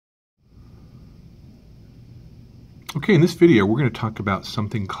Okay, in this video we're going to talk about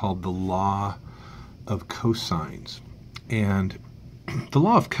something called the Law of Cosines. And the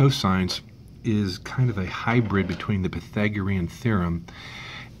Law of Cosines is kind of a hybrid between the Pythagorean Theorem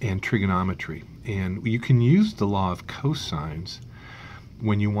and trigonometry. And you can use the Law of Cosines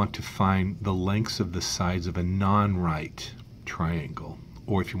when you want to find the lengths of the sides of a non-right triangle,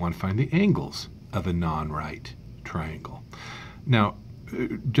 or if you want to find the angles of a non-right triangle. Now,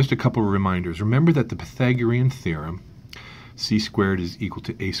 just a couple of reminders. Remember that the Pythagorean theorem, c squared is equal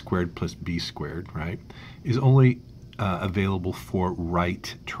to a squared plus b squared, right, is only available for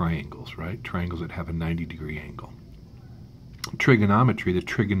right triangles, right? Triangles that have a 90-degree angle. Trigonometry, the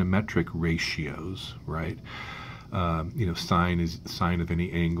trigonometric ratios, right? Sine of any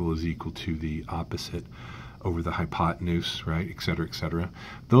angle is equal to the opposite over the hypotenuse, right, et cetera, et cetera.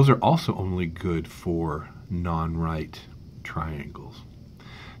 Those are also only good for non-right triangles.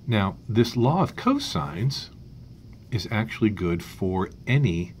 Now, this law of cosines is actually good for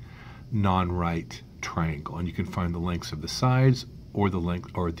any non-right triangle, and you can find the lengths of the sides or the length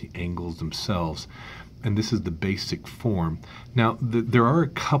or the angles themselves, and this is the basic form. Now, there are a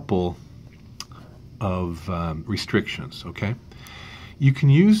couple of restrictions, okay? You can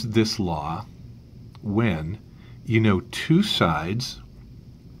use this law when you know two sides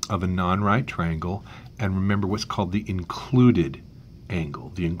of a non-right triangle, and remember what's called the included angle.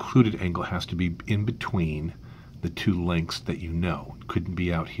 The included angle has to be in between the two lengths that you know. It couldn't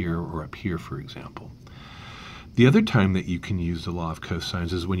be out here or up here, for example. The other time that you can use the law of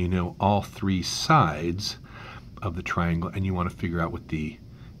cosines is when you know all three sides of the triangle and you want to figure out what the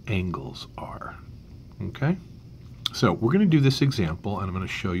angles are. Okay? So we're going to do this example, and I'm going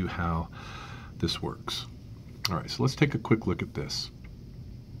to show you how this works. All right, so let's take a quick look at this.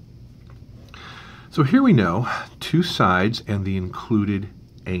 So here we know two sides and the included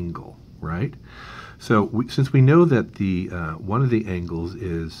angle, right? So since we know that the one of the angles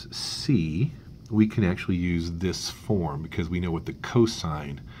is C, we can actually use this form because we know what the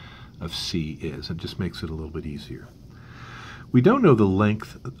cosine of C is. It just makes it a little bit easier. We don't know the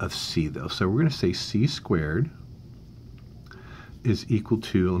length of C, though, so we're going to say C squared is equal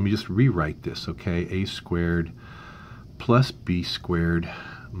to, let me just rewrite this, okay, A squared plus B squared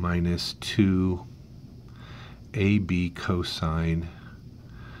minus 2 AB cosine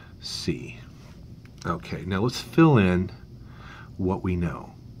C. Okay, now let's fill in what we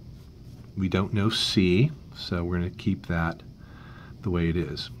know. We don't know C, so we're going to keep that the way it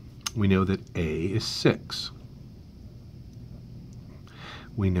is. We know that A is 6.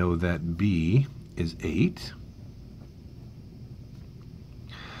 We know that B is 8.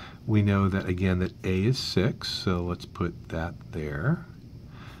 We know that, again, that A is 6, so let's put that there.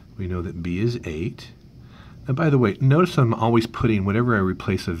 We know that B is 8. And by the way, notice I'm always putting, whenever I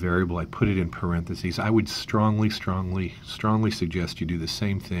replace a variable, I put it in parentheses. I would strongly suggest you do the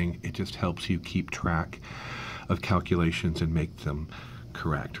same thing. It just helps you keep track of calculations and make them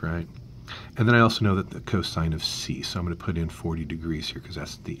correct, right? And then I also know that the cosine of C, so I'm going to put in 40 degrees here because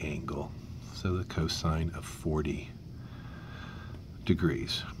that's the angle. So the cosine of 40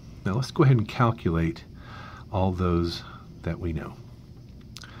 degrees. Now let's go ahead and calculate all those that we know.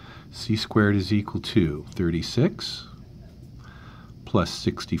 C squared is equal to 36 plus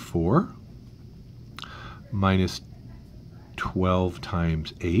 64 minus 12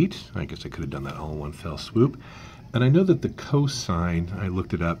 times 8. I guess I could have done that all in one fell swoop. And I know that the cosine, I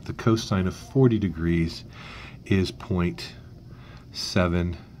looked it up, the cosine of 40 degrees is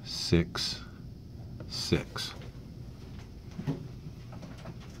 0.766.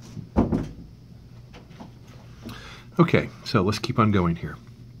 Okay, so let's keep on going here.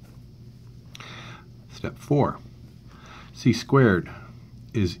 Step 4. C squared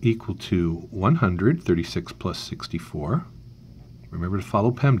is equal to 100, 36 plus 64. Remember to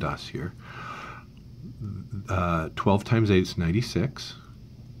follow PEMDAS here. 12 times 8 is 96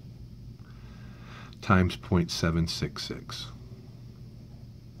 times 0.766.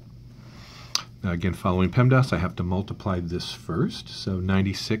 Now again, following PEMDAS, I have to multiply this first. So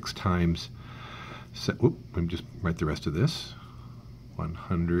 96 times, let me just write the rest of this.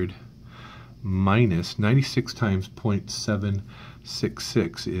 100 minus 96 times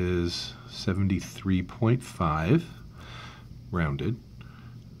 0.766 is 73.5, rounded.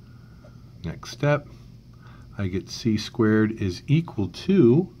 Next step, I get C squared is equal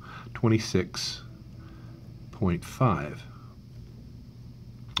to 26.5.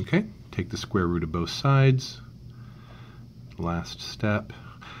 Okay, take the square root of both sides. Last step.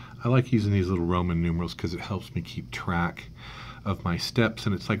 I like using these little Roman numerals because it helps me keep track of my steps,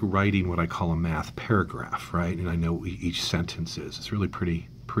 and it's like writing what I call a math paragraph, right? And I know what each sentence is. It's really pretty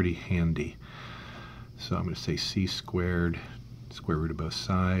handy. So I'm going to say c squared, square root of both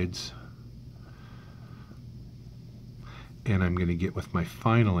sides. And I'm going to get with my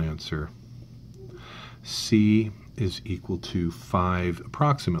final answer, c is equal to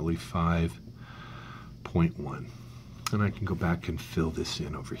approximately 5.1. And I can go back and fill this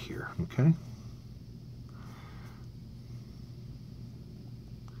in over here, okay?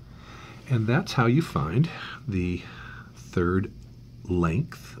 And that's how you find the third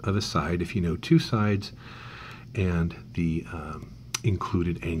length of a side if you know two sides and the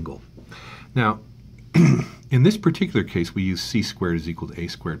included angle. Now, in this particular case, we use c squared is equal to a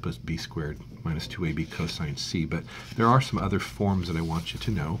squared plus b squared minus 2ab cosine c, but there are some other forms that I want you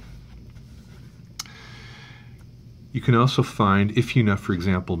to know. You can also find, if you know, for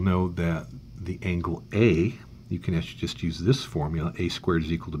example, know that the angle A, you can actually just use this formula, a squared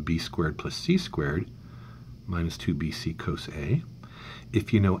is equal to b squared plus c squared minus 2bc cos A.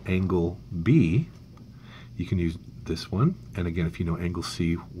 If you know angle B, you can use this one. And again, if you know angle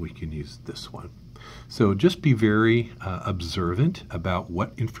C, we can use this one. So just be very observant about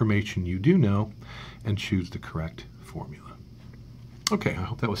what information you do know and choose the correct formula. Okay, I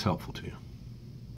hope that was helpful to you.